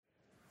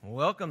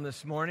Welcome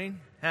this morning.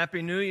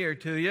 Happy New Year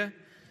to you.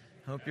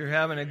 Hope you're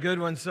having a good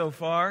one so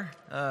far.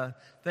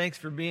 Thanks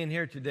for being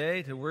here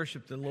today to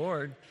worship the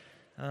Lord.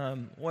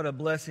 What a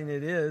blessing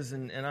it is,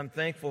 and I'm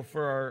thankful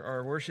for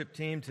our worship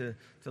team to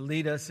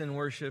lead us in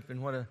worship,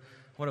 and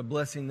what a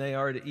blessing they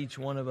are to each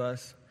one of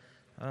us.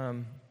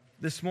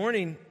 This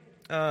morning,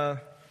 I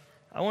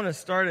want to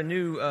start a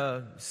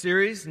new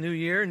series, new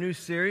year, new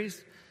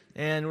series,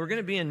 and we're going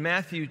to be in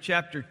Matthew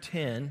chapter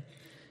 10.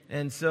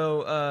 And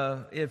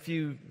so if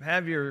you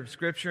have your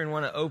scripture and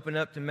want to open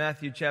up to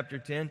Matthew chapter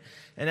 10,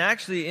 and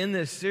actually in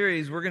this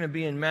series, we're going to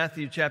be in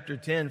Matthew chapter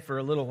 10 for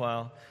a little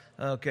while,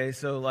 okay,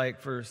 so like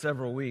for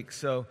several weeks.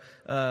 So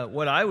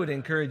what I would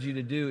encourage you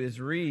to do is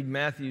read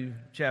Matthew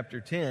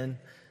chapter 10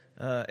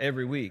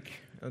 every week,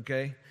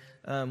 okay?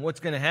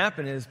 What's going to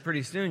happen is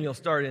pretty soon you'll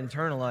start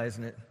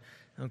internalizing it,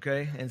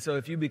 okay? And so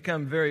if you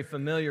become very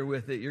familiar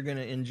with it, you're going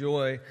to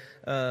enjoy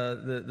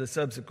the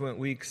subsequent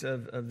weeks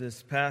of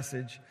this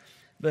passage.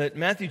 But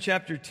Matthew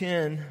chapter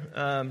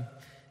 10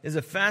 is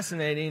a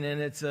fascinating and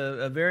it's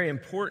a very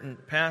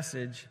important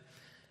passage.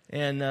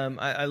 And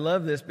I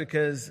love this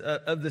because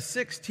of the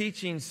 6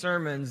 teaching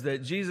sermons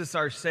that Jesus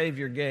our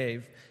Savior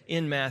gave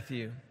in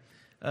Matthew,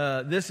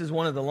 this is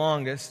one of the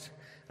longest.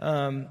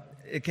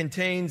 It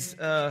contains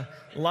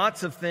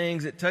lots of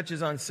things. It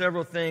touches on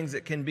several things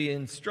that can be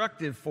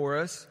instructive for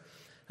us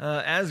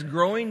as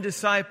growing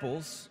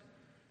disciples.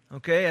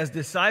 Okay, as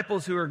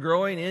disciples who are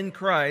growing in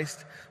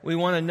Christ, we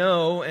want to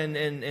know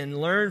and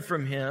learn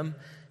from Him,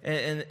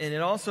 and it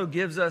also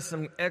gives us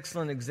some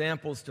excellent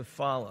examples to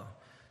follow.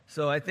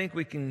 So I think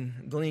we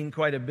can glean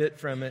quite a bit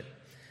from it.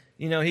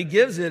 You know, He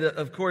gives it,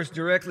 of course,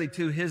 directly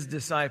to His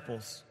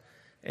disciples,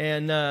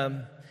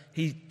 and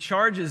He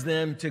charges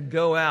them to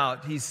go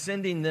out. He's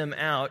sending them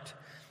out,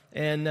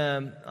 and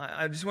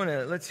I just want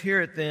to, let's hear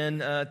it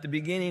then at the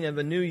beginning of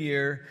a new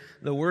year,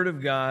 the Word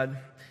of God.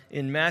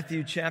 In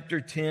Matthew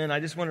chapter 10, I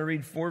just want to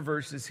read 4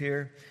 verses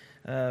here,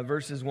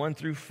 verses 1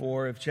 through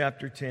 4 of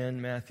chapter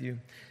 10, Matthew. It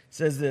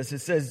says this, it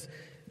says,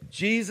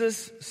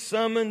 Jesus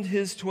summoned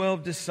His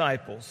 12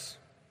 disciples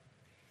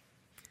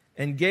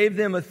and gave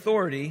them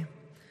authority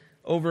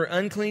over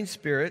unclean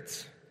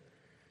spirits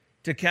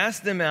to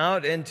cast them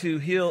out and to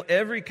heal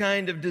every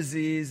kind of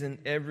disease and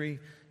every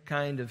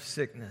kind of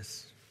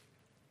sickness.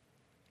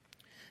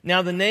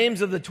 Now the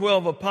names of the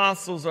 12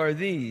 apostles are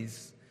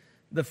these.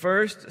 The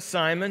first,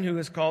 Simon, who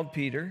is called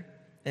Peter,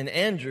 and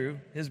Andrew,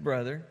 his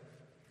brother,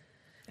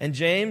 and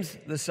James,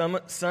 the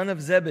son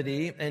of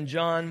Zebedee, and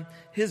John,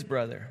 his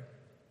brother,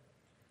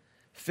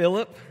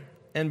 Philip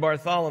and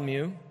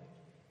Bartholomew,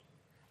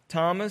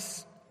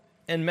 Thomas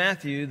and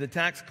Matthew, the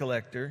tax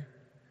collector,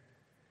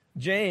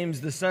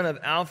 James, the son of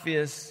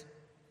Alphaeus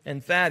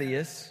and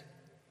Thaddeus,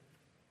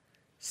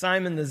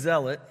 Simon the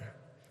Zealot,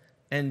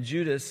 and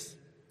Judas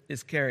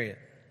Iscariot,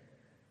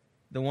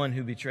 the one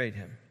who betrayed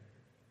Him.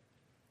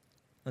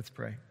 Let's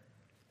pray.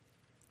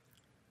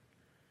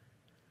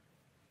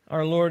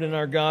 Our Lord and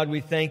our God,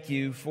 we thank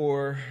You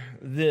for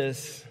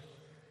this.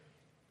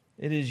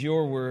 It is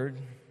Your word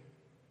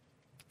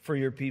for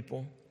Your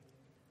people.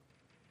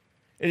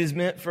 It is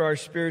meant for our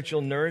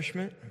spiritual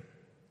nourishment.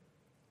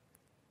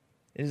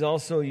 It is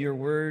also Your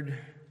word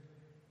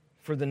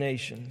for the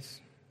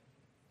nations.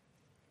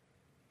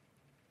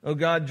 Oh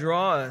God,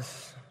 draw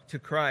us to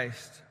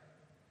Christ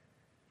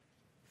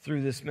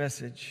through this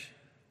message.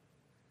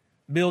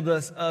 Build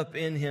us up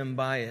in Him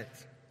by it.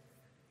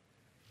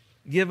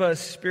 Give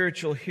us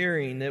spiritual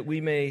hearing that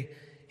we may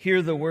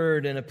hear the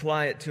word and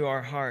apply it to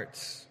our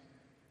hearts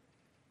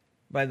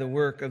by the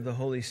work of the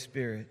Holy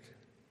Spirit.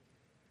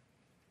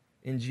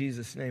 In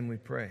Jesus' name we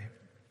pray.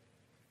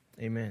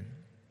 Amen.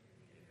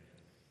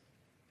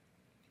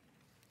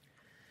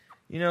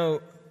 You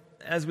know,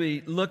 as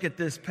we look at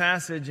this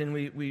passage and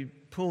we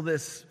pull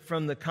this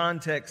from the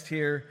context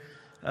here,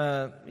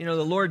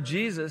 the Lord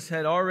Jesus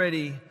had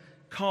already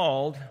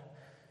called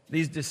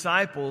these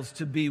disciples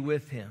to be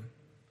with Him.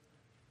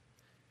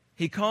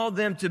 He called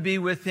them to be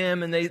with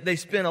Him, and they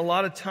spent a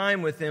lot of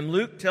time with Him.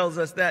 Luke tells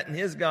us that in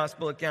his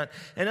gospel account.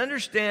 And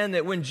understand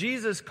that when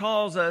Jesus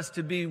calls us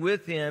to be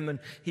with Him, and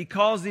He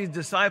calls these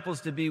disciples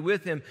to be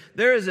with Him,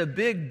 there is a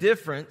big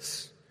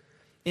difference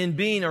in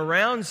being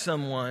around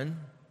someone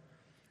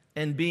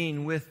and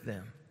being with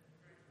them.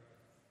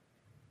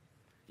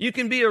 You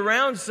can be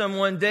around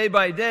someone day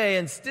by day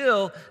and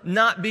still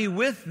not be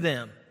with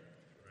them.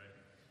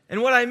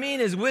 And what I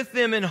mean is with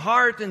them in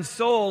heart and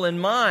soul and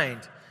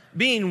mind,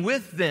 being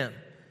with them.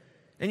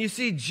 And you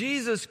see,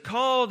 Jesus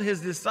called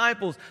His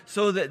disciples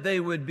so that they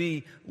would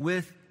be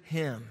with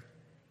Him.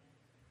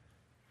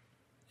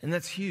 And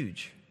that's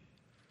huge.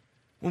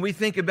 When we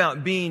think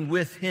about being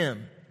with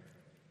Him,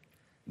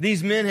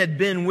 these men had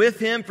been with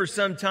Him for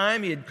some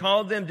time. He had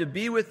called them to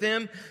be with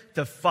Him,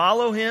 to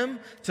follow Him,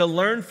 to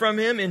learn from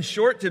Him, in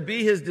short, to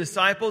be His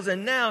disciples.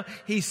 And now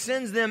He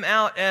sends them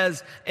out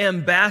as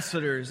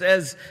ambassadors,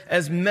 as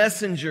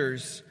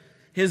messengers,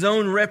 His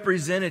own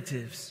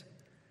representatives.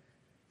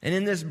 And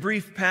in this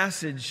brief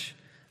passage,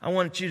 I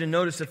want you to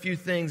notice a few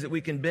things that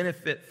we can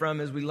benefit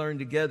from as we learn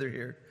together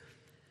here.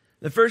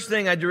 The first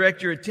thing I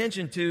direct your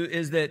attention to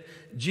is that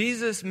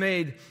Jesus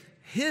made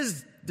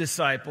his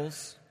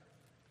disciples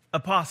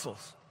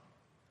apostles.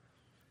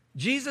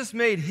 Jesus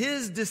made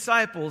his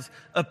disciples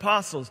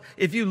apostles.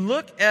 If you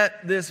look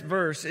at this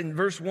verse, in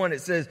verse 1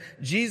 it says,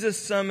 Jesus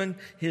summoned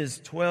his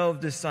 12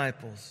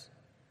 disciples.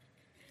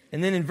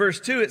 And then in verse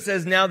 2 it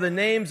says, now the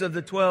names of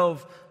the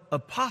 12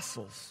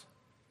 apostles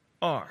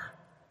are.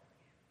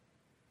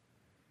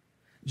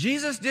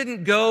 Jesus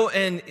didn't go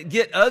and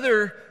get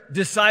other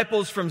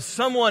disciples from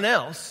someone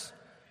else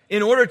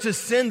in order to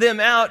send them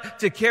out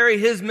to carry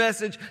his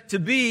message, to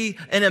be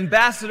an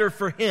ambassador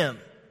for him.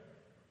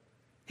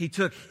 He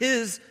took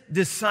his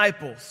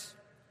disciples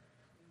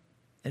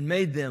and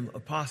made them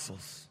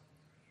apostles.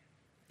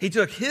 He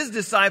took his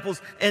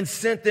disciples and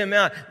sent them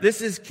out.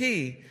 This is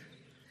key.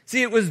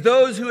 See, it was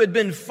those who had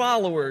been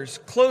followers,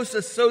 close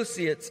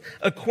associates,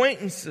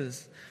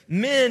 acquaintances,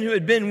 men who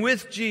had been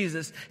with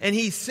Jesus, and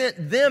he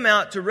sent them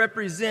out to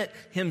represent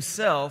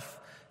himself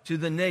to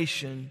the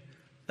nation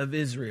of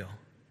Israel.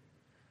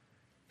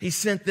 He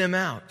sent them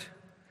out.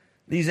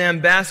 These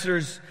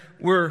ambassadors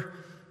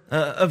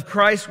of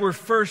Christ were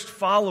first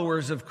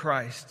followers of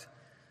Christ.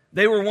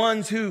 They were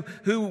ones who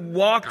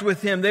walked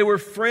with him. They were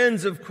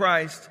friends of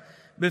Christ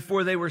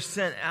before they were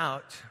sent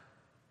out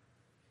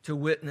to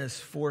witness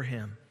for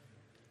him.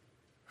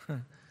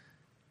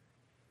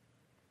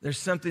 There's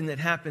something that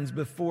happens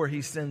before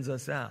he sends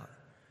us out.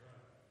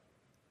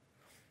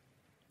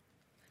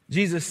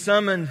 Jesus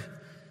summoned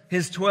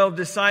his 12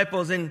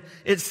 disciples, and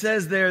it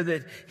says there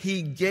that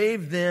he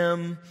gave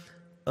them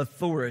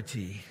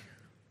authority.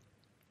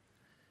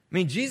 I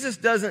mean, Jesus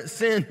doesn't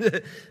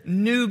send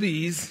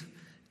newbies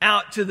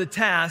out to the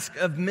task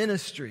of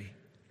ministry.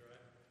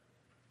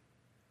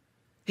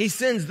 He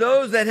sends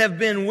those that have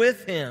been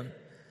with him.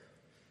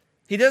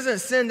 He doesn't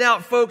send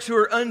out folks who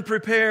are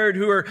unprepared,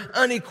 who are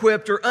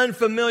unequipped or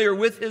unfamiliar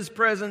with his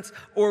presence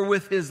or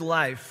with his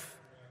life.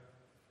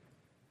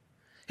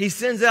 He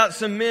sends out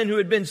some men who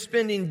had been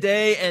spending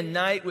day and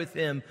night with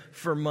him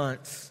for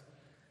months,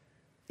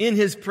 in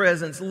his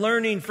presence,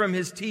 learning from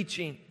his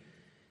teaching.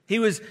 He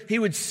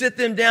would sit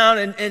them down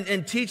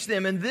and teach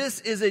them. And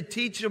this is a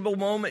teachable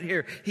moment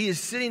here. He is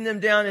sitting them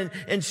down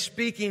and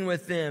speaking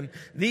with them.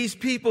 These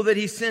people that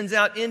he sends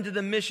out into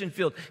the mission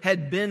field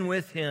had been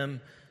with him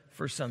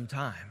for some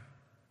time.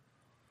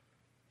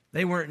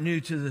 They weren't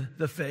new to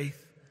the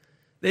faith.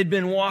 They'd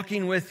been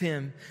walking with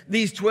him.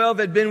 These 12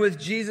 had been with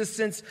Jesus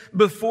since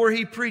before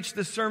he preached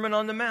the Sermon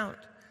on the Mount.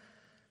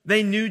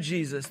 They knew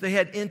Jesus. They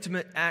had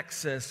intimate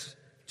access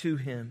to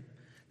him.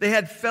 They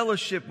had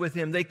fellowship with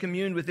him. They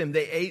communed with him.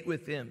 They ate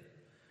with him.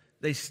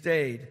 They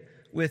stayed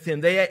with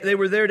him. They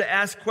were there to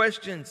ask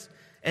questions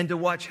and to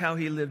watch how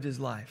he lived his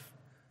life.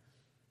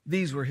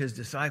 These were his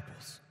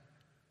disciples.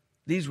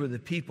 These were the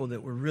people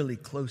that were really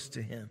close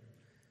to him.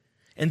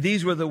 And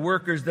these were the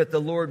workers that the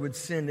Lord would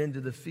send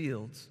into the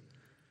fields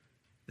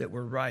that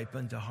were ripe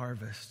unto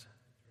harvest.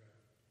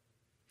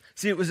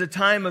 See, it was a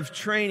time of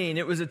training.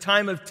 It was a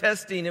time of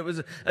testing. It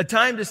was a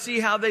time to see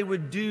how they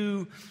would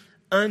do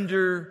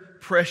under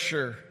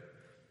pressure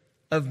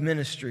of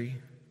ministry.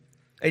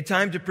 A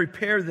time to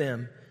prepare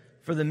them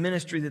for the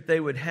ministry that they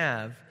would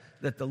have,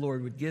 that the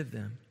Lord would give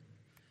them.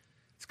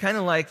 It's kind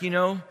of like,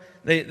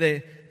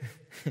 they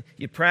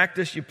you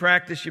practice, you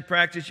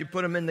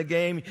put them in the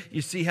game,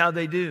 you see how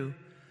they do.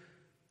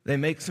 They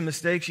make some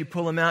mistakes, you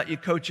pull them out, you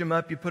coach them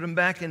up, you put them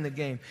back in the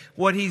game.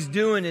 What he's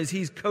doing is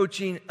he's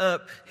coaching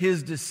up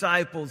his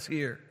disciples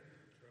here.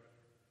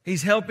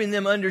 He's helping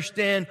them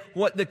understand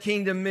what the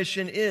kingdom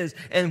mission is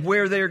and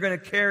where they are going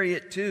to carry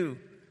it to.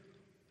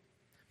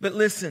 But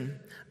listen,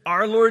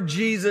 our Lord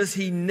Jesus,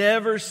 he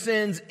never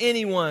sends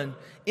anyone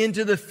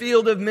into the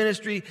field of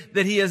ministry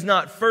that he has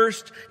not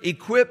first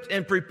equipped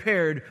and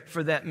prepared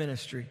for that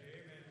ministry.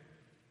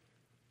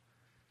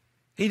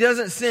 He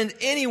doesn't send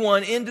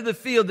anyone into the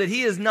field that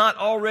he has not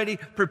already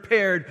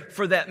prepared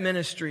for that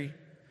ministry.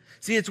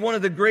 See, it's one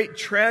of the great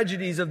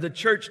tragedies of the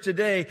church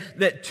today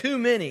that too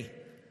many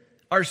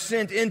are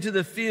sent into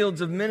the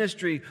fields of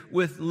ministry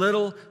with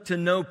little to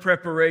no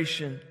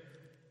preparation,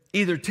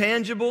 either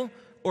tangible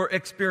or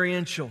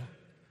experiential.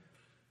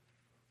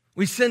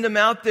 We send them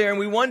out there and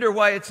we wonder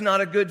why it's not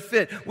a good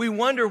fit. We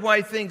wonder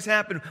why things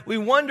happen. We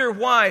wonder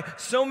why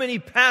so many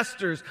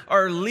pastors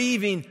are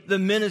leaving the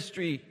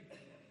ministry.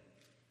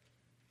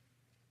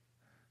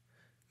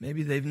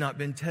 Maybe they've not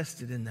been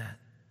tested in that.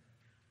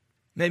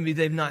 Maybe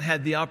they've not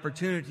had the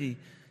opportunity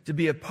to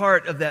be a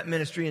part of that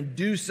ministry and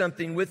do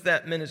something with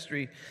that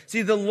ministry.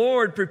 See, the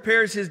Lord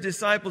prepares his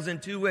disciples in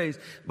two ways: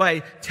 by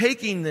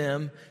taking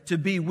them to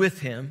be with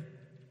him,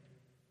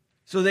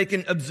 so they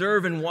can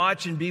observe and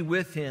watch and be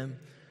with him,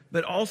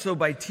 but also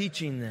by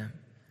teaching them.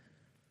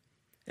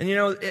 And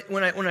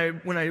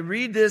when I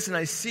read this and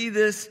I see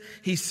this,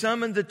 he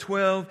summoned the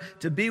 12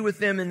 to be with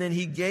them, and then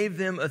he gave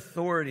them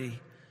authority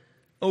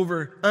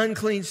over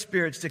unclean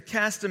spirits to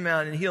cast them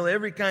out and heal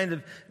every kind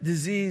of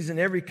disease and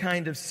every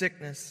kind of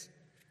sickness.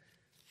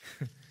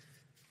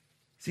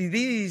 See,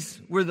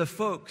 these were the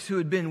folks who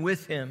had been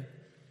with him.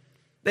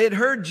 They had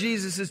heard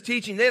Jesus'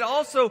 teaching. They had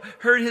also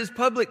heard his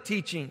public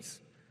teachings.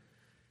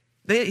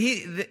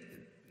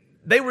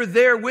 They were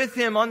there with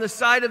him on the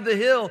side of the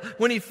hill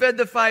when he fed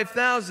the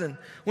 5,000.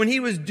 When he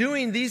was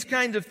doing these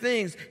kinds of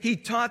things, he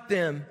taught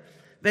them.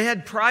 They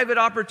had private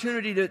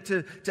opportunity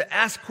to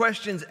ask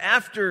questions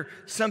after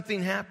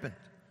something happened.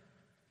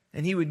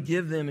 And he would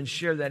give them and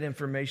share that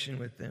information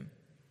with them.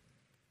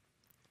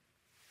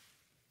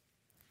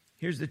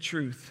 Here's the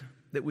truth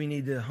that we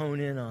need to hone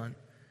in on.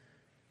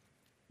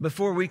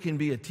 Before we can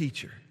be a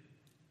teacher,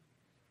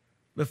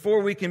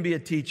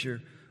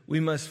 we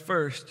must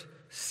first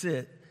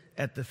sit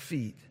at the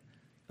feet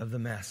of the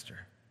Master.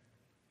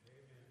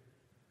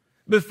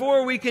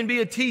 Before we can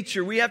be a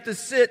teacher, we have to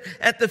sit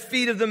at the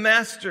feet of the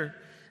Master.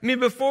 I mean,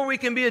 before we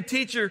can be a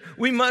teacher,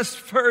 we must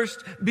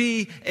first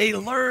be a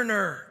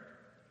learner.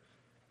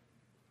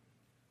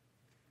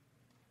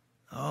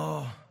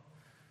 Oh,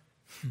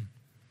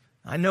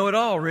 I know it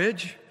all,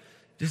 Ridge.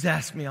 Just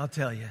ask me, I'll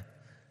tell you.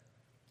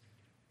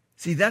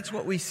 See, that's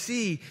what we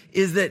see,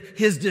 is that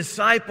his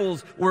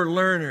disciples were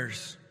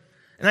learners.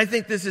 And I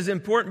think this is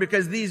important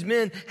because these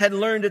men had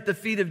learned at the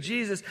feet of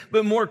Jesus,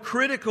 but more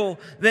critical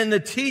than the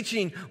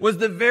teaching was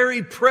the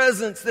very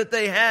presence that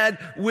they had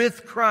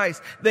with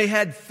Christ. They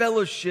had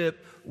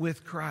fellowship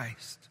with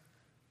Christ.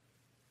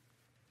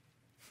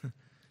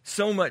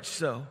 So much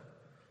so.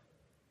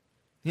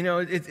 You know,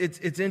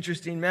 it's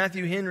interesting.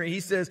 Matthew Henry,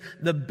 he says,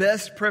 the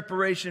best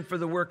preparation for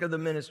the work of the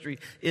ministry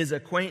is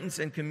acquaintance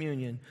and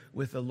communion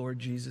with the Lord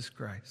Jesus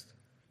Christ.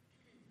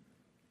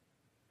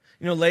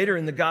 You know, later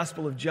in the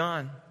Gospel of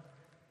John,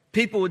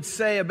 people would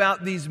say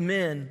about these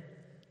men,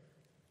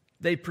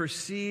 they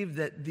perceived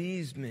that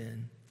these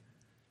men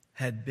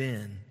had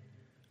been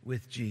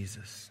with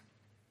Jesus.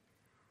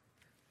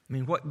 I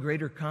mean, what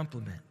greater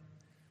compliment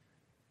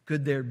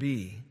could there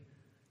be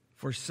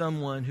for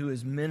someone who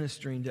is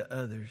ministering to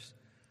others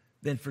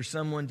than for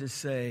someone to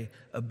say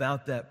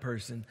about that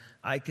person,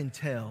 I can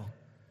tell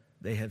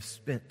they have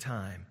spent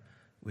time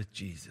with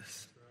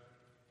Jesus.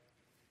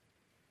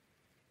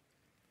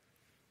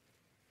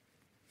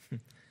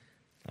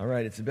 All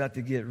right, it's about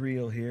to get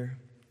real here.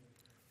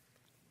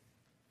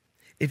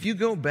 If you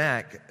go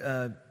back,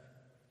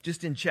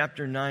 just in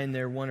chapter 9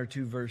 there, 1 or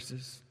 2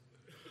 verses,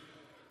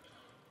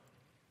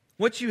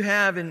 what you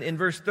have in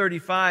verse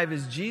 35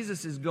 is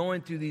Jesus is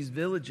going through these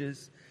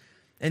villages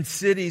and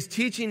cities,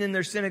 teaching in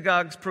their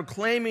synagogues,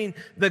 proclaiming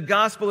the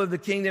gospel of the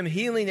kingdom,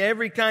 healing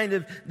every kind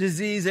of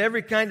disease,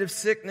 every kind of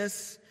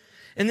sickness.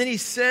 And then he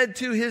said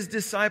to his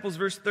disciples,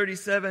 verse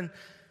 37,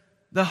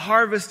 the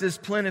harvest is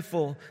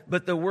plentiful,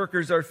 but the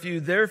workers are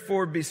few.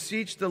 Therefore,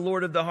 beseech the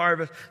Lord of the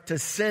harvest to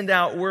send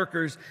out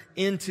workers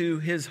into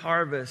his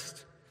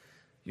harvest.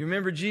 You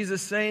remember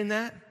Jesus saying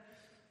that?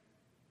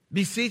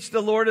 Beseech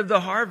the Lord of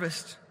the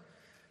harvest.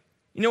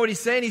 You know what he's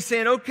saying? He's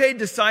saying, okay,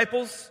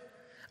 disciples,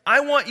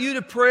 I want you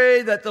to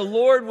pray that the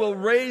Lord will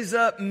raise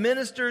up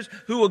ministers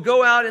who will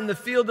go out in the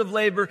field of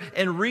labor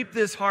and reap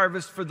this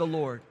harvest for the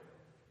Lord.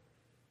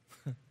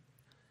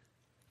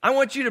 I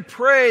want you to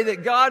pray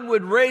that God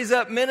would raise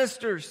up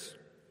ministers.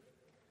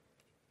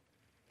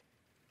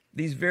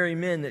 These very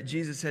men that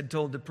Jesus had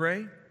told to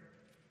pray,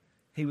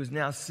 he was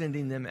now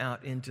sending them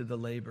out into the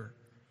labor,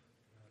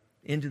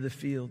 into the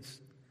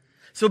fields.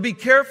 So be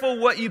careful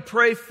what you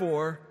pray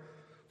for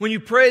when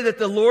you pray that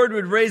the Lord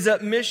would raise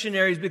up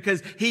missionaries,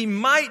 because he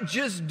might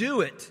just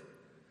do it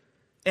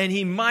and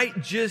he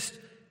might just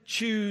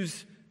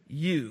choose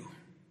you.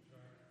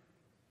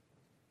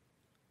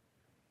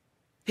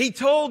 He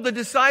told the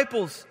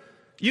disciples,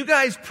 you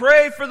guys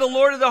pray for the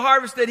Lord of the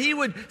harvest that he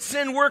would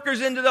send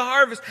workers into the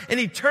harvest. And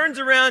he turns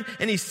around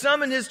and he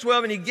summoned his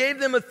 12 and he gave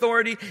them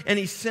authority and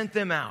he sent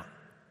them out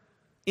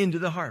into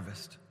the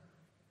harvest.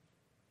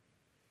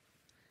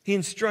 He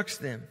instructs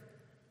them.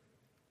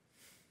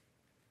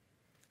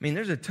 I mean,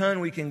 there's a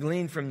ton we can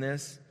glean from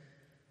this,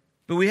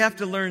 but we have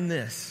to learn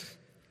this,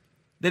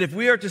 that if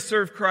we are to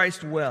serve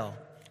Christ well,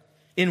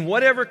 in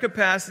whatever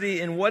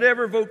capacity, in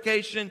whatever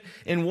vocation,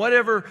 in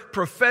whatever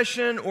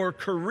profession or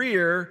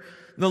career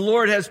the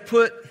Lord has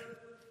put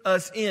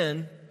us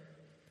in,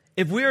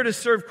 if we are to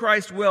serve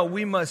Christ well,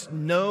 we must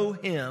know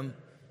him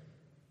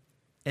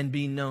and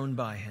be known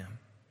by him.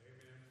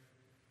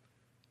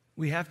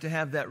 We have to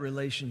have that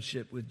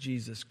relationship with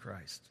Jesus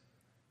Christ.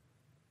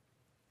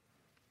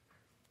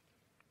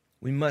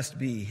 We must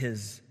be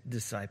his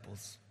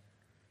disciples.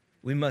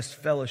 We must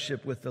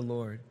fellowship with the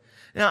Lord.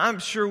 Now, I'm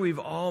sure we've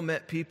all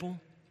met people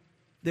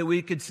that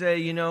we could say,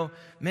 you know,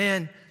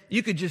 man,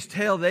 you could just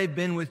tell they've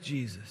been with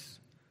Jesus.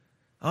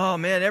 Oh,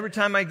 man, every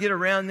time I get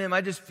around them, I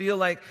just feel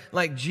like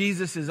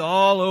Jesus is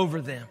all over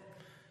them.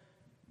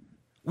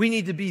 We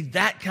need to be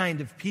that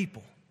kind of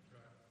people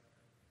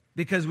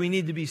because we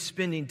need to be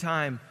spending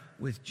time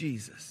with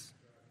Jesus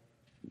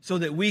so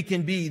that we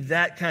can be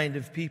that kind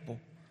of people.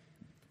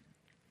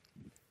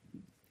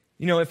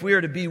 You know, if we are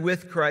to be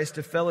with Christ,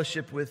 to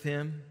fellowship with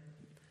him,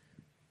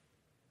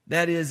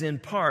 that is in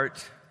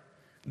part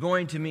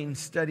going to mean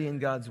studying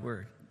God's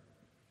Word.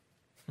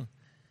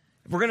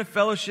 If we're going to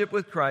fellowship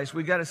with Christ,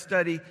 we've got to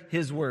study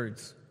his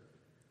words.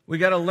 We've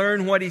got to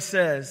learn what he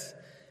says.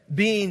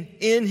 being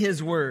in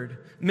His Word,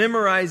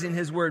 memorizing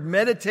His Word,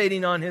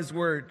 meditating on His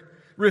Word,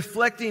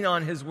 reflecting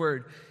on His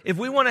Word. If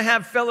we want to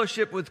have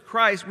fellowship with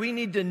Christ, we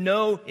need to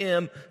know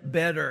Him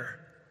better.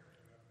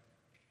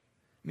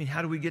 I mean,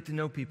 how do we get to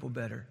know people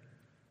better?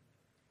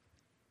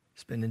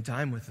 Spending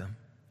time with them,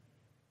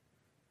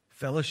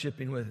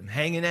 fellowshipping with them,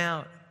 hanging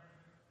out,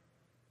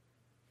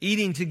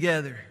 eating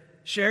together,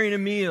 sharing a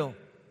meal.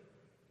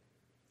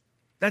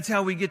 That's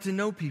how we get to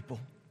know people.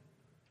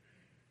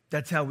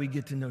 That's how we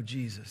get to know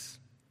Jesus,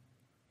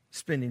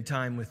 spending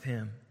time with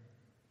Him.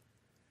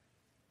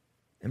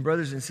 And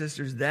brothers and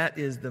sisters, that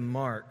is the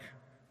mark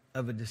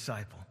of a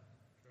disciple.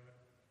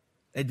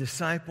 A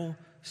disciple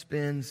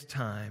spends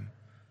time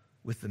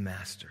with the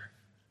Master.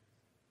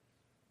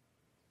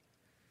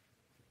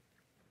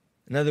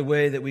 Another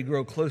way that we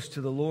grow close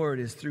to the Lord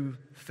is through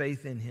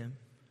faith in Him.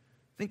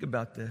 Think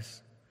about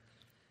this.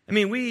 I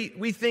mean,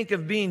 we think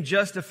of being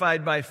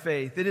justified by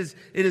faith. It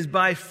is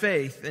by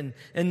faith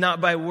and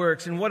not by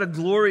works. And what a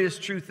glorious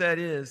truth that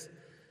is.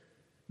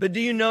 But do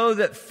you know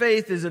that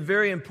faith is a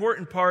very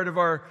important part of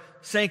our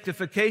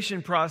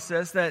sanctification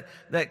process,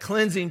 that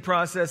cleansing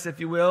process,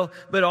 if you will,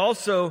 but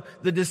also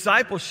the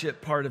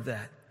discipleship part of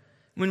that?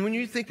 When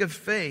you think of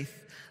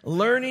faith,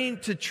 learning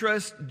to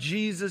trust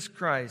Jesus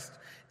Christ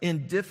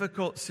in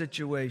difficult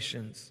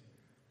situations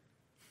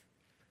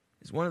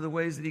is one of the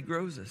ways that He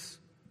grows us.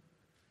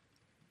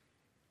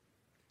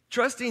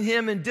 Trusting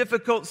Him in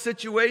difficult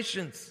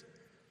situations.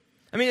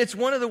 I mean, it's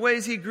one of the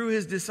ways He grew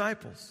His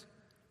disciples.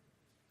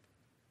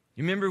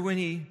 You remember when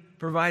He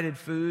provided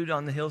food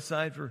on the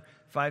hillside for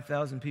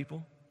 5,000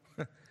 people?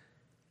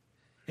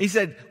 He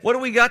said, what do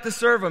we got to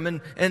serve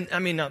them? And I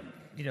mean,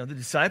 the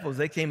disciples,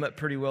 they came up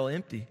pretty well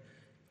empty.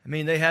 I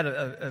mean, they had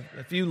a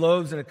few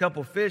loaves and a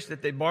couple fish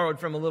that they borrowed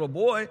from a little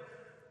boy.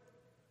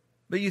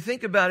 But you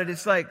think about it,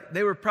 it's like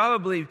they were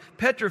probably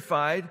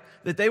petrified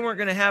that they weren't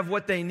going to have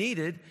what they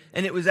needed.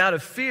 And it was out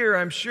of fear,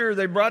 I'm sure,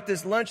 they brought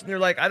this lunch and they're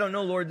like, I don't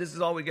know, Lord, this is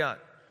all we got.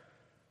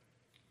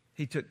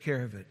 He took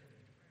care of it.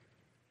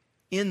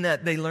 In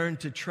that, they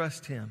learned to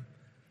trust Him.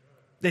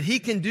 That He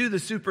can do the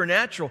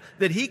supernatural.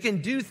 That He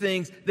can do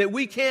things that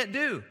we can't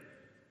do.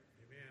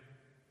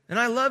 And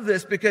I love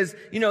this because,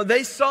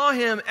 they saw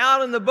Him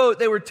out in the boat.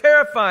 They were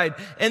terrified.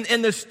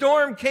 And the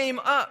storm came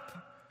up.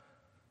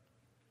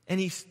 And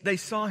they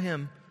saw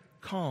Him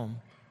calm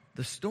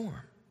the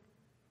storm.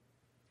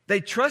 They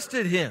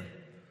trusted Him.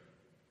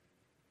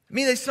 I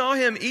mean, they saw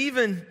Him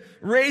even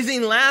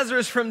raising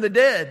Lazarus from the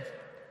dead.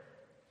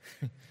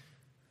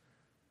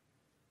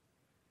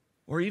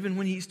 Or even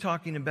when He's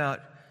talking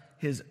about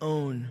His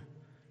own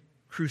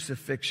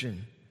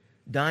crucifixion,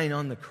 dying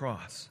on the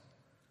cross.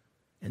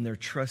 And they're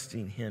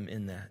trusting Him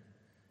in that.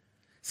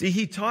 See,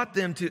 He taught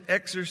them to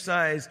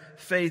exercise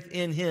faith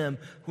in Him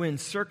when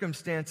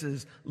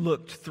circumstances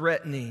looked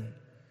threatening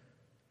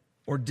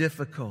or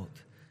difficult.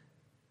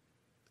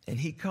 And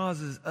He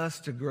causes us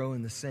to grow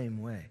in the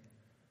same way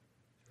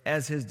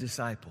as His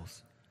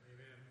disciples.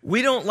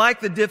 We don't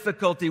like the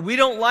difficulty. We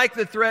don't like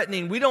the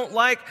threatening. We don't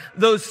like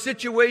those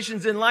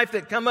situations in life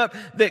that come up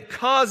that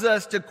cause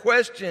us to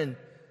question.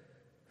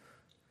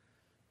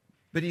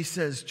 But He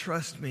says,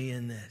 trust me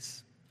in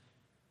this.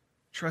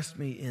 Trust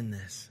me in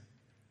this.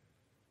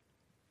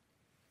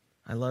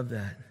 I love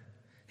that.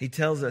 He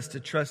tells us to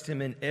trust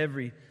Him in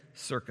every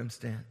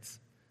circumstance.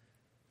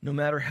 No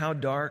matter how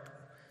dark,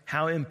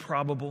 how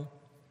improbable.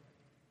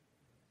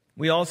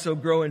 We also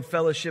grow in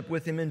fellowship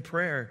with Him in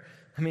prayer.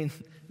 I mean,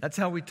 that's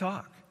how we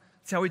talk.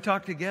 That's how we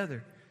talk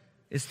together.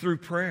 It's through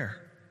prayer.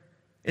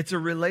 It's a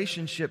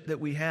relationship that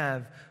we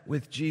have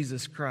with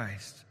Jesus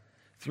Christ.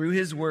 Through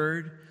His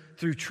Word,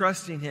 through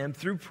trusting Him,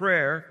 through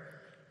prayer,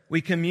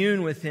 we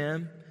commune with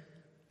Him,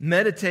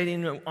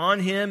 meditating on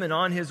Him and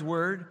on His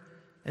Word.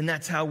 And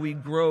that's how we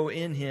grow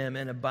in Him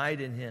and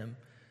abide in Him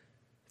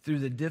through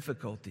the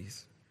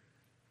difficulties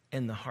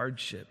and the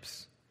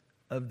hardships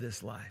of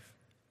this life.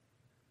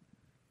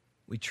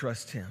 We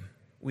trust Him.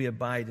 We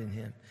abide in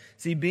Him.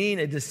 See, being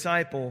a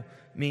disciple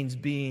means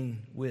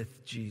being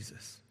with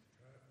Jesus.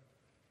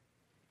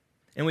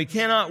 And we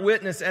cannot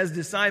witness as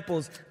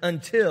disciples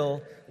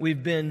until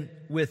we've been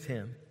with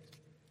Him.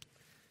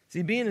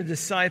 See, being a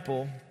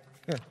disciple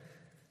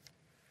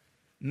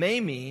may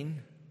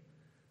mean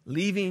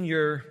leaving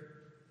your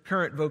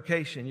current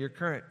vocation, your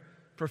current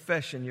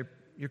profession,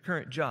 your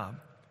current job.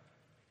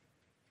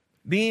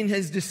 Being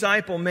His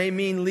disciple may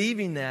mean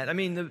leaving that. I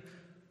mean,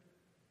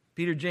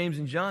 Peter, James,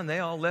 and John, they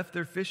all left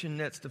their fishing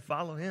nets to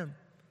follow Him.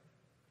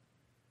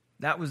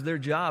 That was their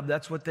job.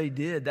 That's what they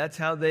did. That's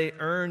how they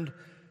earned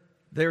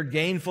their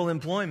gainful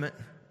employment,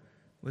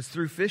 was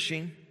through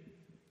fishing.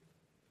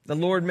 The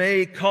Lord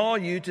may call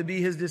you to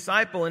be His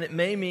disciple, and it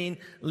may mean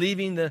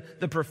leaving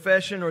the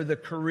profession or the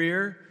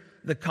career,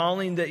 the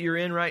calling that you're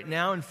in right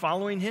now, and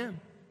following Him.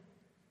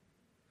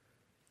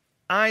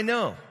 I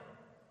know.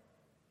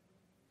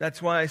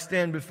 That's why I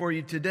stand before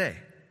you today.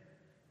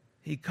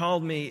 He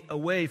called me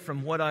away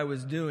from what I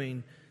was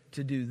doing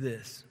to do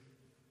this.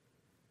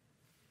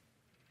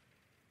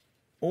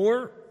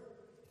 Or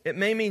it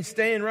may mean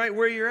staying right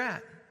where you're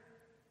at.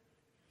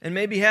 and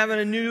maybe having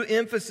a new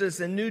emphasis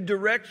and new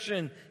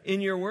direction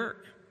in your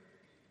work.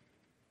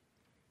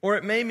 Or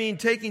it may mean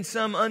taking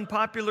some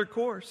unpopular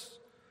course,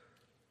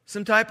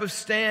 some type of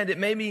stand. It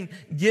may mean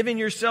giving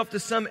yourself to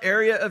some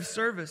area of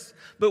service.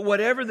 But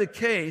whatever the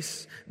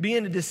case,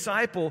 being a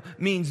disciple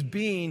means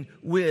being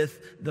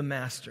with the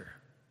Master.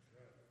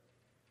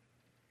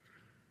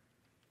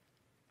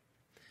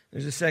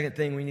 There's a second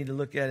thing we need to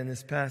look at in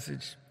this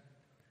passage.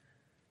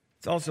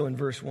 It's also in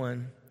verse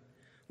 1.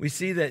 We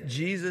see that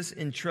Jesus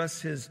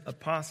entrusts his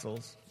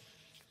apostles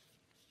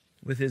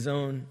with his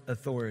own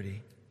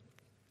authority.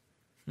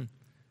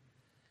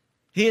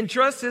 He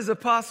entrusts his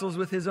apostles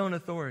with his own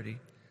authority.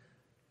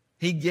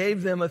 He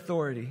gave them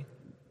authority.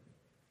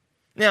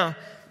 Now,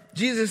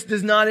 Jesus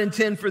does not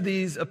intend for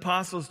these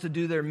apostles to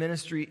do their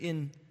ministry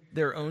in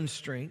their own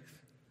strength.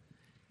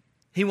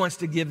 He wants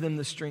to give them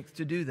the strength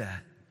to do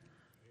that.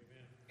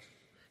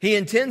 He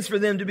intends for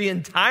them to be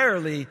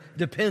entirely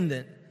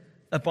dependent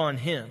upon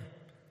him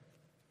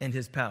and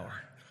his power.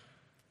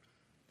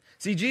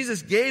 See,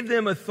 Jesus gave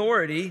them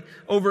authority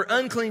over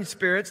unclean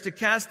spirits to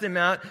cast them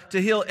out,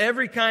 to heal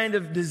every kind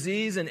of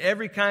disease and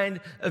every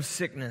kind of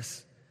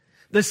sickness.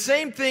 The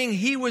same thing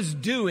he was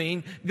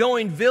doing,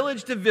 going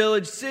village to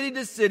village, city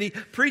to city,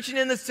 preaching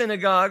in the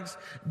synagogues,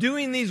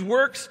 doing these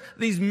works,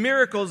 these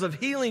miracles of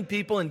healing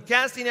people and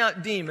casting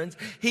out demons.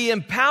 He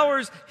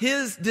empowers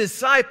his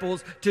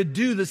disciples to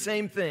do the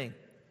same thing.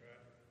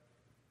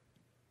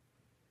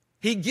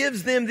 He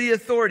gives them the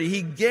authority.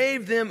 He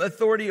gave them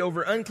authority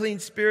over unclean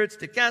spirits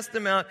to cast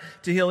them out,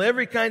 to heal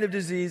every kind of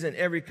disease and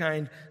every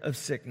kind of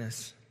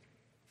sickness.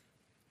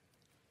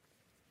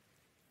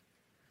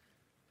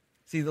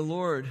 See, the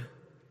Lord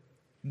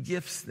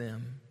gifts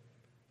them.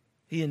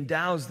 He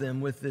endows them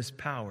with this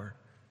power,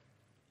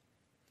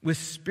 with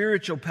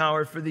spiritual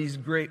power for these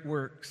great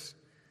works.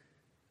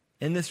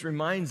 And this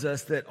reminds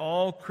us that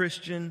all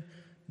Christian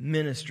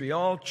ministry,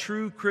 all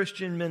true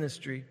Christian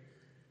ministry,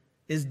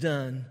 is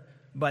done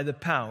by the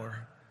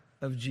power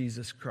of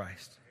Jesus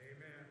Christ.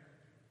 Amen.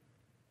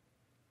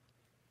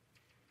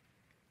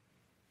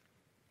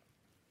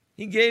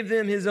 He gave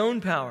them his own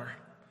power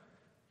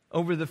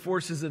over the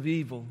forces of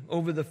evil,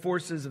 over the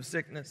forces of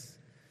sickness.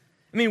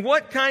 I mean,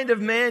 what kind of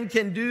man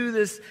can do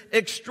this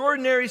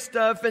extraordinary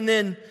stuff and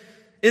then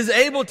is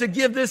able to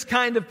give this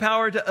kind of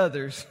power to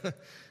others?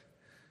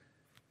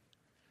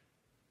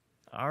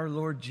 Our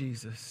Lord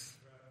Jesus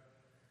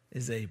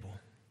is able.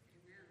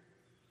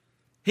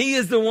 He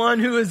is the one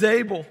who is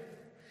able.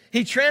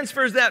 He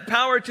transfers that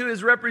power to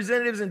his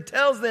representatives and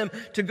tells them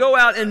to go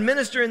out and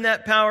minister in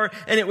that power.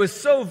 And it was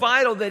so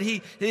vital that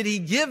he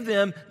give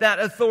them that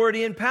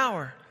authority and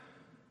power.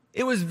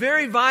 It was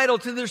very vital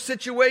to their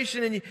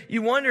situation, and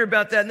you wonder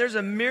about that. And there's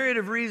a myriad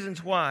of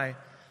reasons why.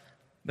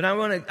 But I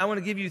want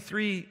to give you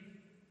 3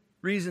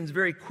 reasons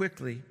very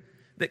quickly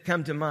that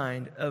come to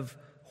mind of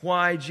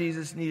why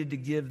Jesus needed to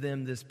give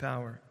them this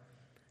power.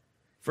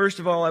 First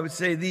of all, I would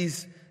say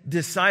these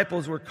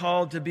disciples were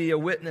called to be a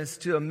witness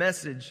to a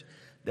message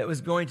that was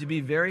going to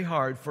be very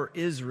hard for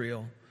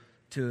Israel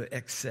to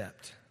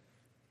accept.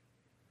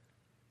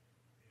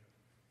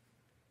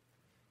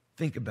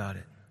 Think about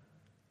it.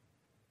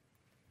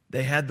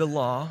 They had the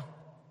law.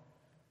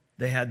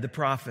 They had the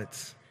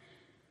prophets.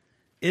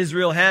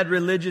 Israel had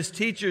religious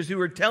teachers who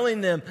were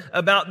telling them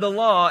about the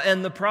law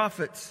and the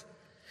prophets.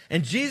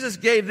 And Jesus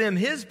gave them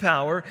his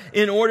power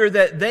in order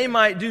that they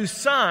might do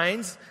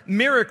signs,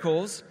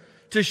 miracles,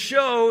 to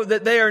show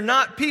that they are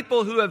not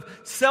people who have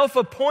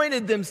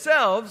self-appointed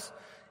themselves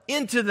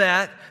into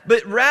that,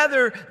 but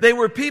rather they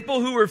were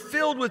people who were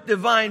filled with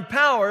divine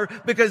power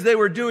because they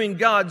were doing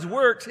God's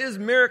works, his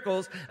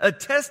miracles,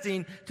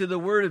 attesting to the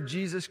word of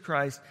Jesus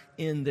Christ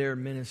in their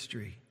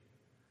ministry.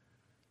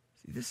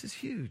 See, this is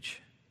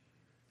huge.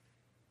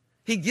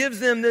 He gives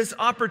them this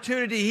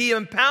opportunity. He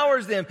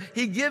empowers them.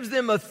 He gives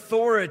them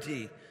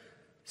authority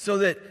so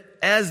that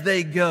as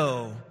they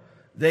go,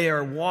 they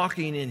are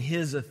walking in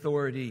his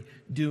authority,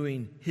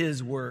 doing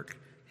his work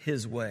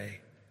his way.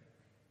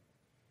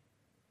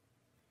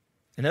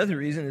 Another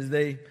reason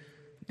is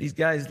these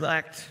guys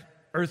lacked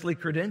earthly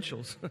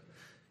credentials. I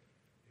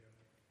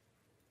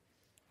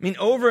mean,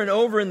 over and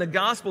over in the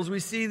Gospels,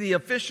 we see the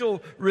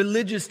official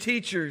religious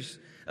teachers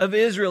of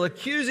Israel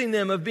accusing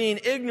them of being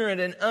ignorant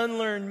and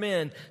unlearned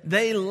men.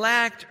 They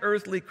lacked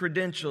earthly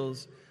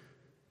credentials.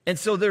 And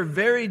so their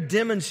very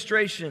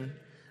demonstration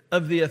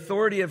of the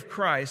authority of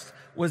Christ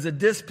was a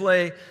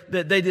display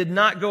that they did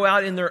not go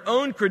out in their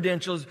own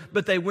credentials,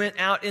 but they went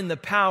out in the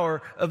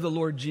power of the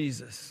Lord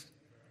Jesus.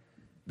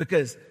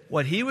 Because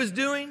what he was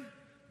doing,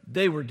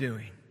 they were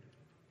doing.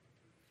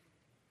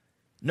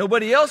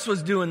 Nobody else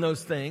was doing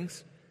those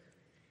things.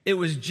 It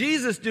was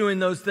Jesus doing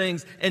those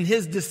things, and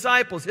his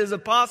disciples, his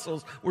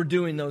apostles, were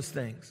doing those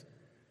things.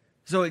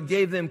 So it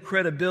gave them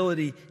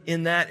credibility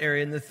in that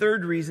area. And the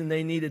third reason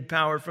they needed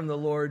power from the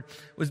Lord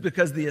was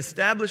because the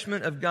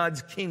establishment of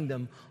God's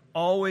kingdom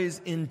always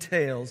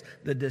entails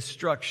the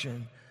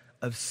destruction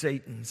of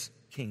Satan's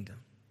kingdom.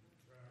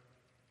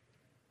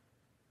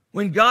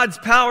 When God's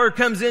power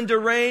comes into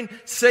reign,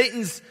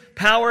 Satan's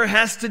power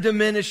has to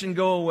diminish and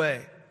go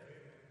away.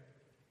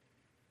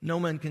 No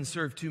man can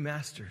serve two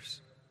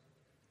masters.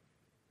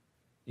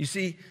 You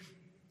see,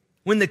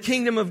 when the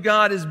kingdom of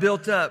God is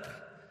built up,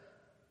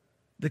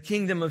 the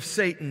kingdom of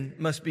Satan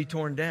must be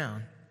torn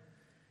down.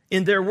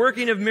 In their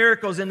working of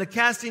miracles, in the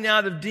casting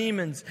out of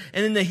demons,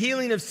 and in the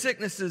healing of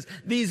sicknesses,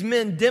 these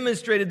men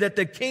demonstrated that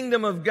the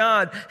kingdom of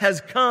God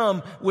has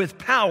come with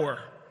power,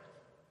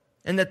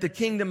 and that the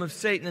kingdom of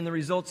Satan and the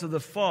results of the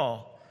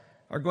fall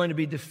are going to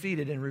be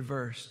defeated and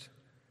reversed.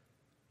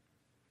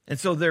 And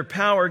so their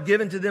power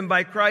given to them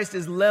by Christ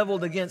is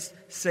leveled against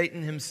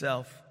Satan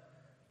himself.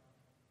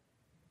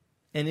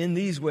 And in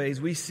these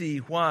ways, we see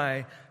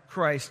why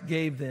Christ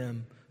gave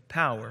them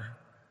power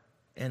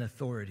and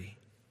authority.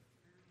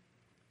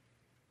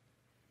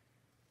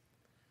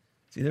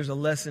 See, there's a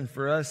lesson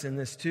for us in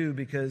this too,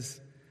 because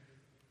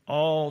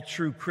all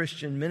true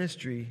Christian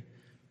ministry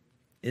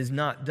is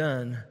not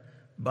done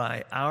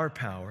by our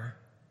power,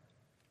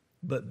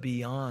 but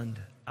beyond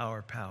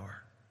our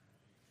power.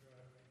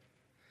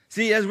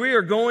 See, as we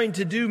are going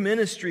to do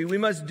ministry, we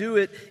must do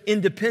it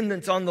in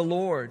dependence on the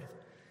Lord,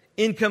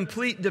 in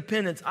complete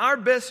dependence. Our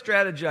best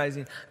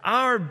strategizing,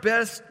 our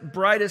best,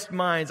 brightest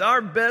minds,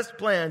 our best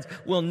plans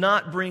will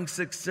not bring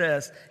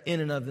success in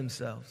and of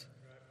themselves.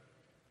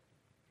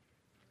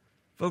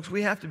 Folks,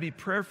 we have to be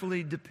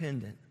prayerfully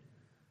dependent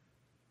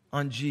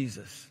on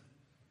Jesus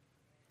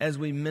as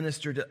we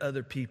minister to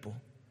other people,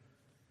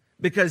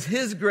 because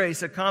His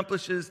grace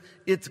accomplishes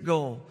its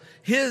goal.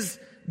 His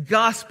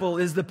gospel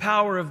is the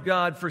power of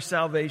God for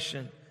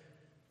salvation.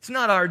 It's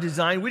not our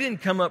design. We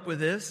didn't come up with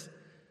this.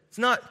 It's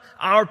not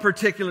our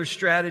particular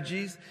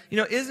strategies. You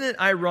know, isn't it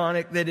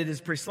ironic that it is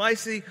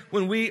precisely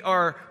when we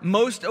are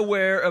most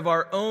aware of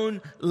our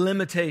own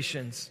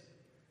limitations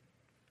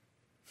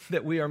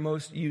that we are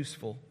most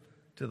useful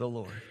to the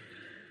Lord?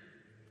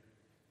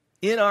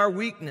 In our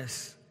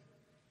weakness,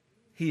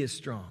 He is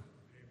strong.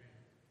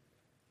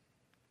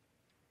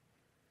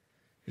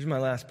 Here's my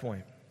last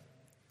point.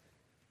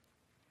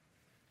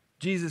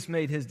 Jesus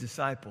made His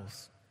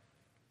disciples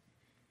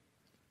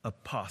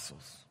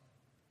apostles.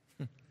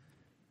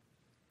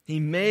 He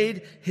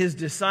made His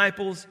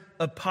disciples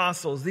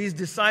apostles. These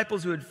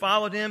disciples who had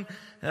followed Him,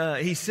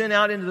 He sent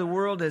out into the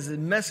world as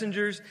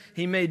messengers.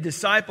 He made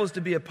disciples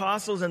to be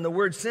apostles, and the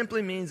word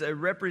simply means a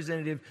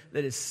representative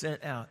that is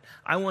sent out.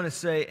 I want to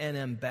say an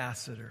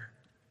ambassador.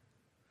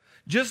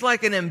 Just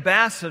like an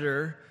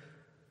ambassador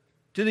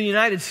to the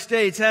United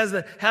States has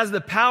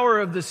the power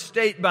of the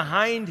state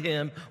behind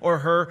him or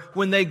her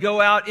when they go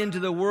out into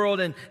the world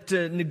and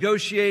to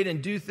negotiate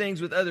and do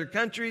things with other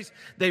countries.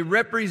 They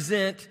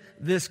represent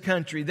this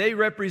country. They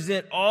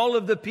represent all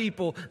of the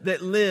people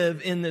that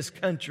live in this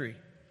country.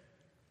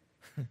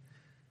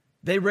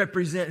 They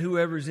represent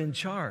whoever's in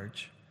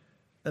charge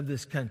of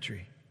this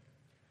country.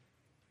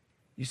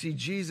 You see,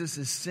 Jesus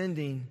is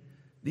sending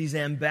these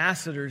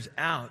ambassadors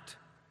out.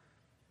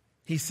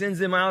 He sends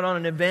them out on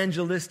an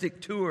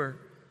evangelistic tour.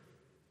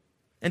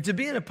 And to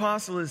be an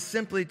apostle is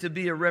simply to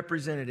be a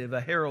representative,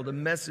 a herald, a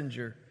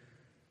messenger.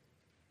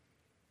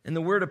 And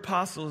the word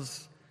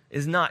apostles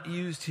is not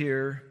used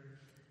here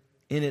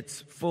in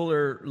its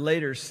fuller,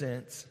 later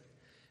sense.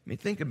 I mean,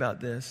 think about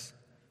this.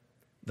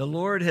 The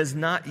Lord has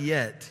not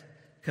yet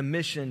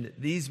commissioned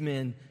these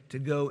men to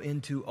go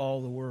into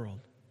all the world.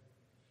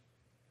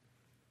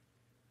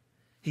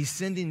 He's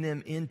sending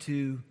them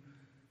into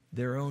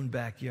their own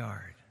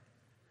backyard.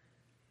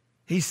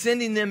 He's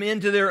sending them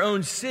into their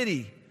own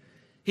city.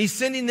 He's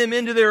sending them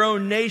into their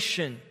own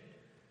nation,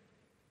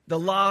 the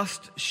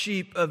lost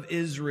sheep of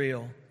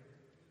Israel.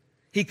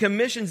 He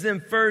commissions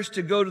them first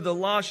to go to the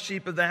lost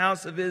sheep of the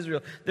house of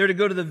Israel. They're to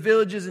go to the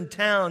villages and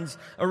towns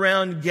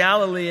around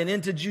Galilee and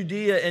into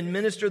Judea and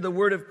minister the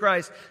word of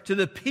Christ to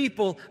the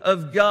people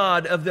of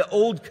God of the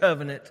old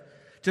covenant,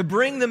 to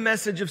bring the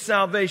message of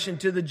salvation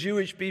to the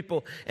Jewish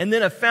people. And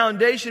then a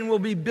foundation will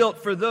be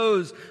built for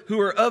those who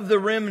are of the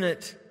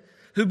remnant,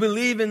 who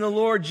believe in the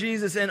Lord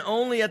Jesus, and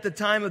only at the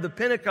time of the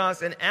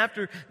Pentecost and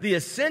after the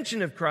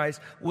ascension of Christ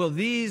will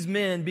these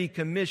men be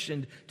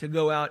commissioned to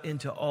go out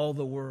into all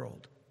the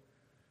world.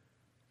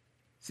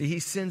 See, He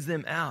sends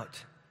them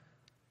out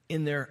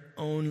in their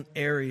own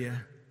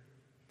area.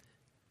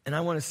 And I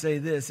want to say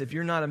this, if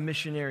you're not a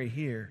missionary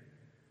here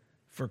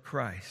for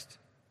Christ,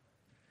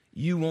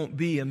 you won't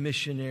be a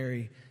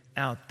missionary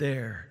out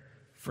there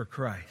for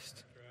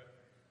Christ.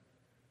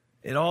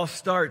 It all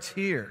starts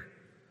here.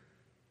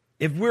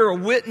 If we're a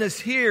witness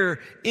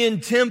here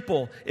in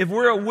Temple, if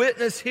we're a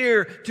witness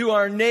here to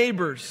our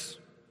neighbors,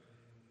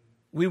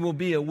 we will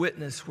be a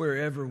witness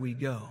wherever we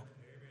go.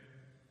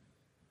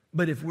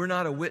 But if we're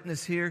not a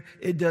witness here,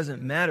 it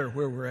doesn't matter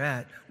where we're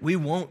at. We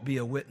won't be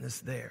a witness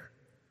there.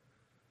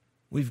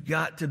 We've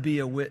got to be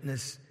a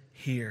witness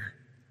here.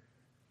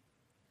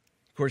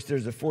 Of course,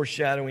 there's a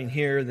foreshadowing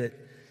here that,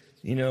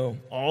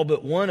 all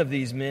but one of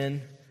these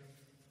men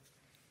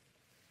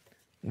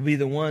will be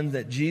the one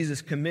that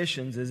Jesus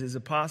commissions as His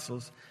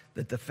apostles,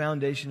 that the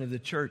foundation of the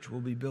church will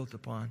be built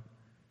upon.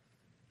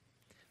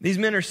 These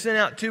men are sent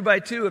out 2 by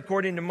 2,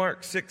 according to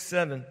Mark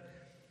 6:7,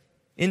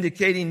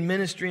 indicating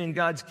ministry in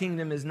God's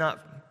kingdom is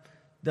not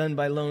done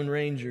by lone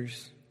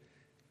rangers,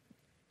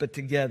 but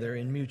together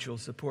in mutual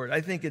support. I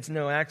think it's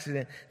no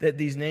accident that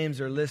these names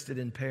are listed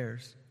in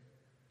pairs.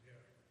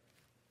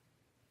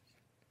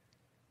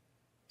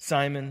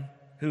 Simon,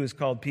 who is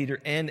called Peter,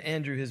 and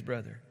Andrew his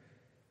brother,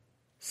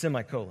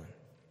 semicolon.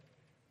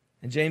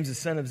 And James the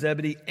son of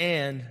Zebedee,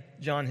 and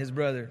John his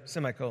brother,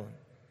 semicolon.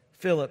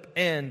 Philip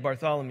and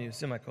Bartholomew,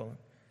 semicolon.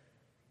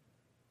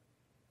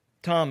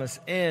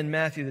 Thomas and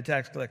Matthew the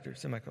tax collector,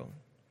 semicolon.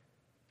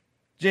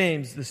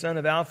 James the son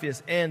of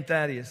Alphaeus and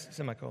Thaddeus,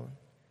 semicolon.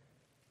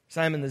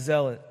 Simon the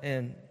Zealot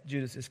and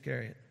Judas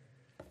Iscariot.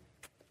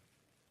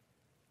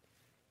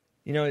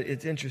 You know,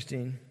 it's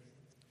interesting,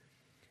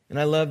 and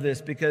I love this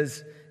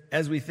because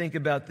as we think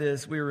about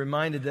this, we're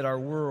reminded that our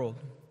world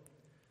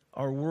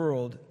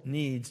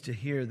needs to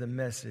hear the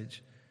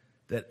message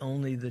that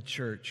only the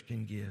church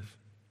can give.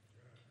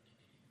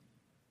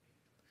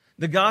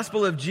 The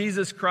gospel of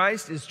Jesus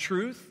Christ is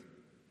truth.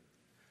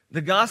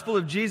 The gospel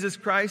of Jesus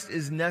Christ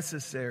is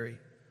necessary.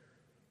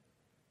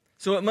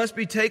 So it must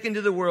be taken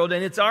to the world,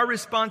 and it's our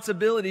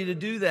responsibility to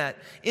do that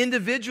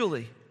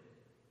individually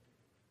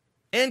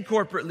and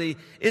corporately.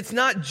 It's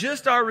not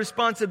just our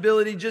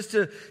responsibility just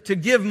to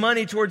give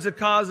money towards the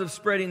cause of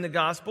spreading the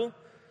gospel,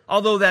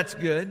 although that's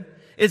good.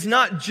 It's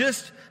not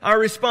just our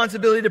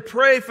responsibility to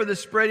pray for the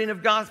spreading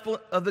of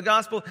the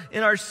gospel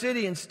in our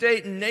city and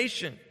state and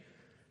nation.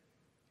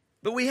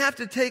 But we have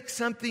to take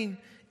something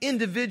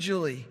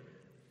individually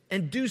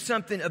and do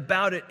something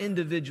about it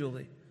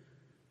individually.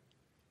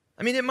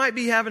 I mean, it might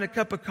be having a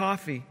cup of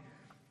coffee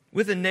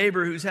with a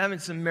neighbor who's having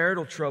some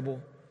marital trouble,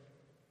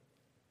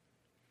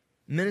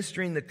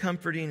 ministering the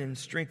comforting and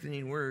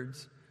strengthening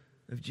words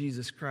of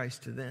Jesus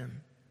Christ to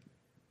them.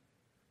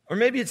 Or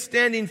maybe it's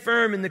standing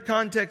firm in the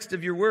context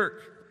of your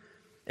work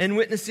and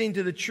witnessing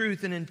to the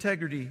truth and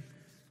integrity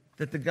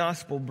that the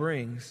gospel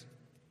brings.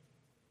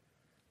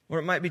 Or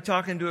it might be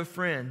talking to a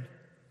friend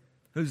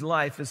whose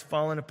life has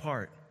fallen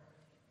apart,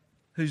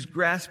 who's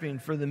grasping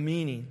for the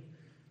meaning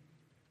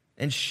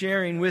and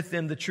sharing with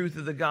them the truth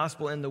of the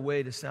gospel and the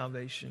way to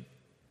salvation.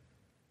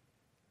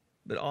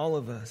 But all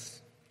of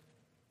us,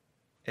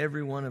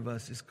 every one of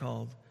us is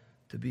called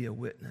to be a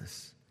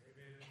witness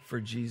for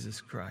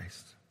Jesus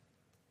Christ.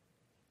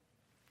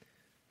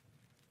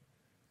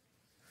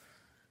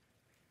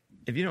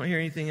 If you don't hear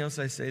anything else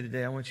I say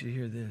today, I want you to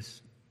hear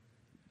this.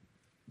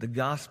 The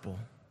gospel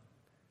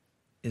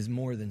is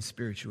more than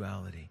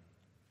spirituality.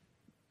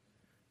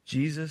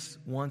 Jesus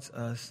wants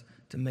us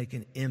to make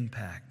an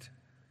impact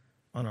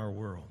on our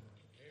world.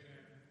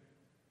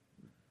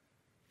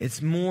 It's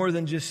more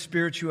than just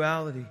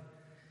spirituality.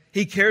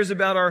 He cares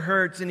about our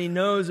hurts and He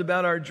knows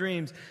about our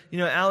dreams. You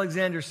know,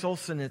 Alexander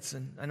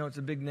Solzhenitsyn, I know it's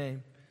a big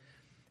name.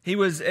 He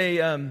was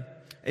a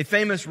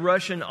famous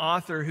Russian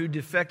author who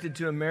defected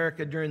to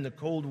America during the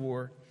Cold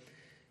War.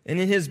 And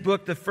in his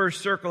book, The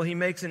First Circle, he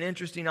makes an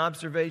interesting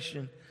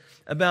observation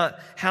about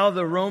how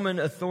the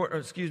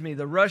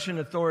Russian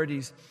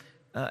authorities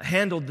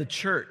handled the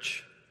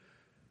church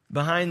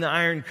behind the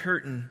Iron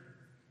Curtain.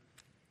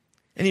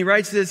 And he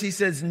writes this, he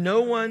says,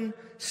 no one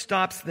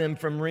stops them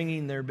from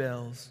ringing their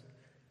bells.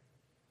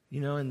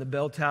 You know, in the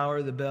bell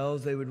tower, the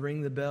bells, they would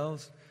ring the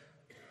bells.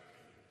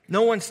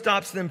 No one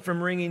stops them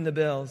from ringing the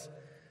bells.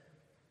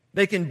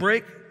 They can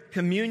break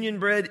communion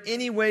bread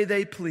any way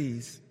they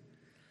please.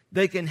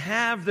 They can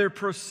have their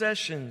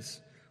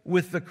processions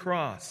with the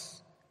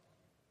cross.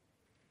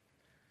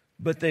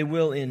 But they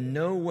will in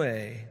no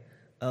way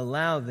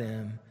allow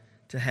them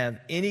to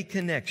have any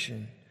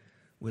connection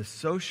with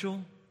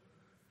social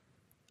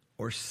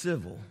or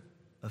civil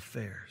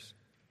affairs.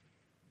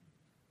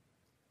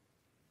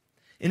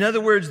 In other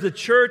words, the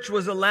church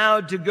was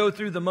allowed to go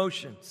through the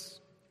motions.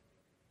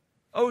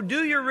 Oh,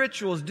 do your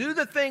rituals, do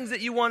the things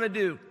that you want to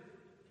do.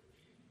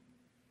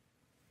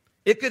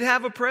 It could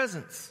have a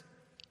presence,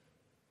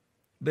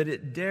 but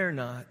it dare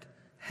not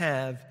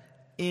have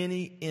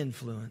any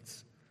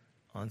influence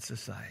on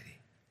society.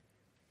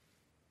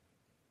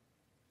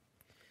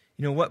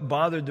 You know, what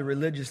bothered the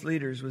religious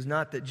leaders was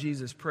not that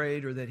Jesus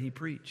prayed or that He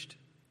preached.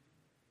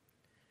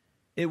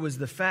 It was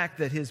the fact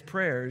that His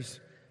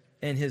prayers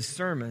and His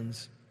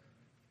sermons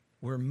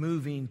were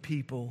moving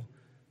people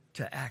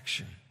to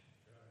action.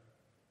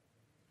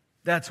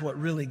 That's what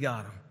really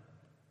got them.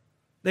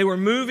 They were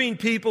moving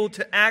people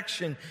to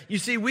action. You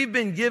see, we've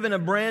been given a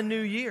brand new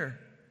year.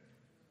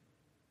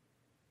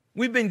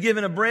 We've been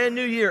given a brand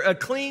new year, a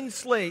clean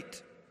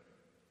slate,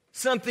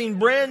 something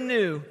brand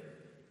new.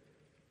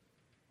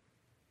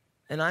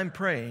 And I'm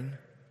praying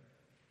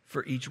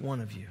for each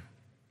one of you.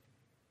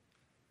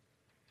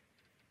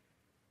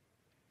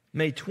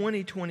 May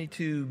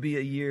 2022 be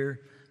a year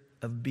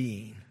of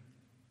being.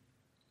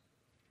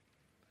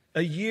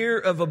 A year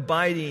of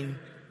abiding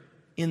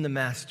in the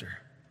Master.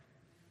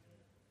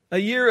 A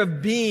year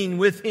of being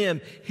with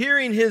Him,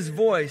 hearing His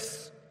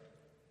voice,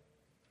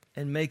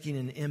 and making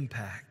an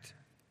impact.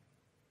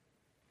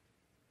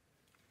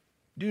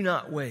 Do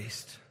not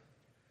waste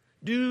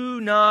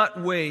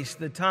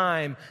the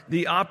time,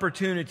 the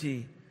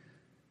opportunity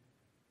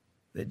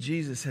that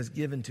Jesus has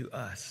given to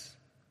us.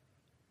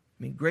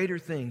 I mean, greater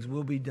things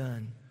will be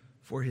done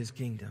for His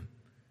kingdom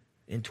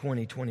in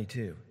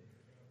 2022.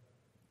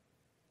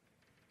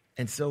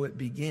 And so it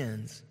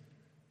begins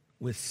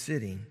with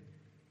sitting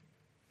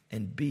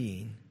and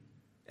being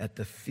at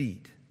the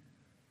feet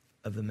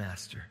of the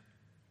Master.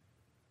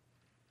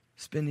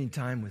 Spending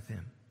time with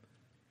Him,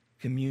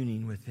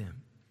 communing with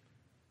Him,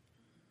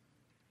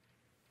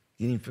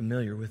 getting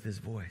familiar with His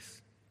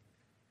voice,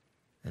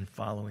 and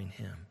following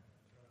Him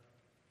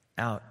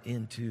out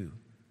into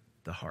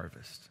the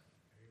harvest.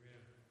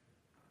 Amen.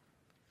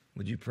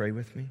 Would you pray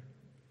with me?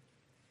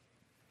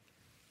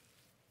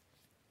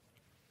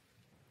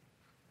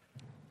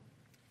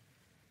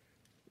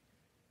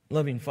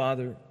 Loving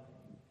Father,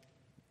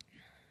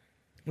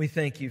 we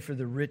thank you for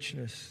the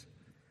richness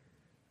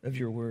of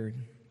your word.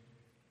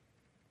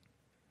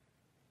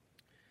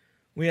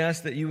 We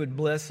ask that you would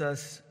bless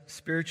us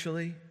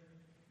spiritually,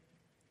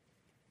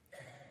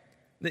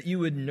 that you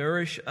would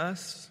nourish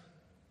us.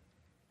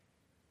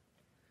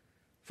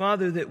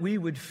 Father, that we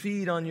would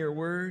feed on your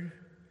word.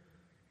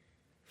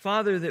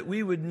 Father, that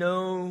we would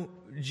know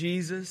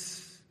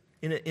Jesus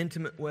in an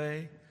intimate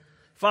way.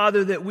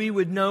 Father, that we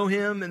would know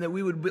him and that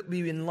we would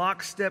be in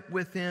lockstep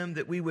with him,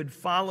 that we would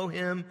follow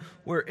him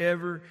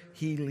wherever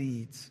he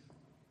leads.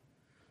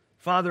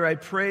 Father, I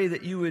pray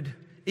that you would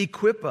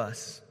equip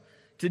us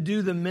to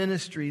do the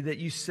ministry that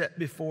you set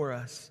before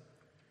us.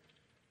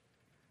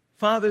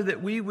 Father,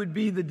 that we would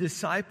be the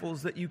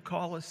disciples that you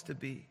call us to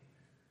be.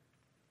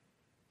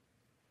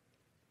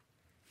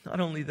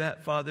 Not only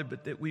that, Father,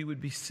 but that we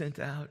would be sent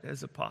out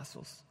as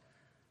apostles.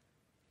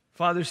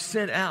 Father,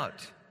 sent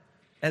out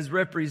as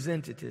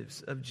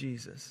representatives of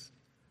Jesus.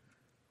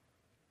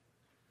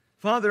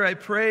 Father, I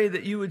pray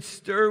that you would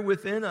stir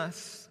within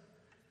us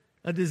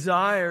a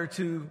desire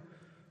to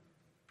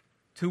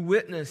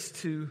witness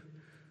to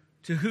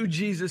who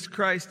Jesus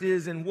Christ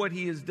is and what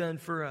he has done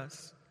for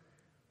us.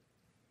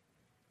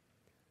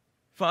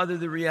 Father,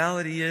 the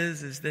reality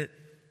is that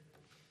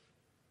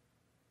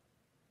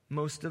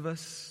most of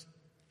us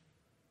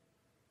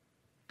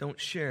don't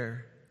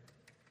share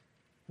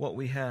what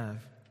we have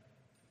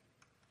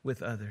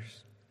with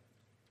others.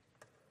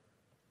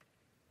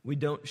 We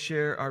don't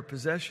share our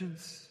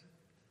possessions.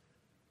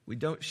 We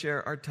don't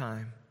share our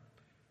time.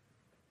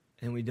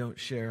 And we don't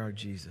share our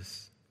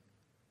Jesus.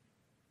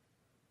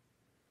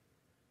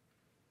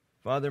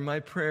 Father, my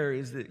prayer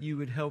is that you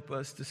would help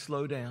us to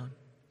slow down,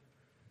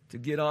 to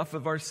get off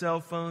of our cell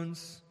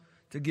phones,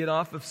 to get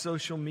off of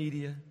social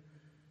media,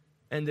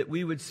 and that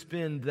we would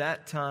spend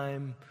that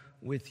time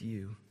with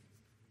you,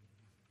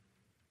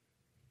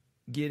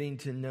 getting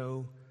to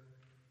know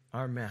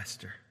our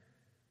Master.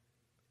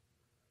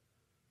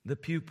 The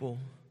pupil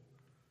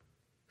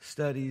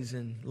studies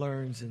and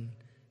learns and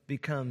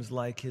becomes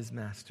like his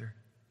Master.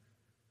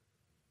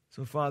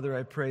 So, Father,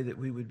 I pray that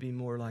we would be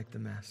more like the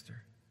Master.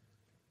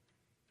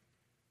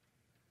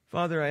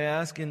 Father, I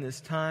ask in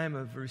this time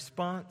of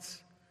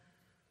response,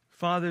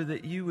 Father,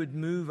 that you would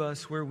move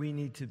us where we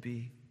need to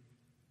be.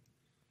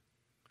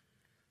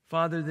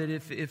 Father, that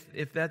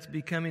if that's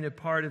becoming a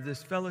part of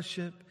this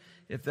fellowship,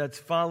 if that's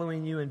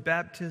following you in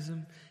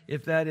baptism,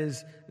 if that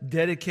is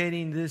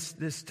dedicating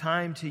this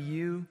time to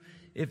you,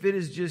 if it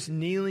is just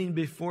kneeling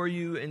before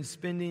you and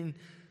spending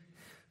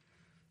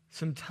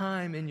some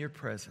time in your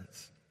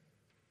presence.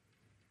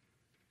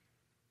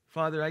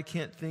 Father, I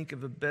can't think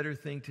of a better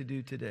thing to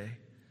do today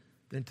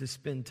than to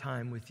spend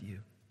time with you.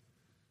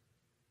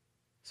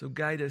 So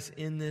guide us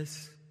in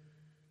this.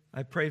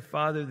 I pray,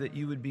 Father, that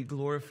you would be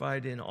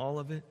glorified in all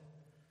of it.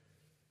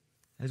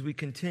 As we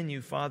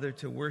continue, Father,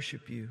 to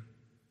worship you,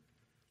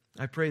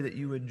 I pray that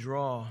you would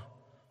draw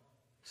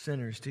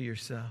sinners to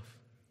yourself.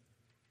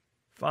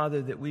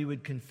 Father, that we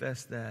would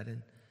confess that,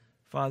 and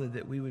Father,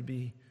 that we would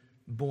be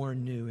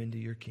born new into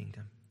your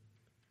kingdom.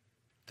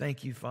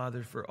 Thank you,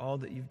 Father, for all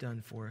that you've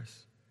done for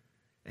us,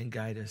 and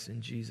guide us.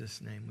 In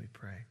Jesus' name we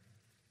pray.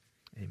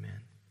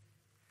 Amen.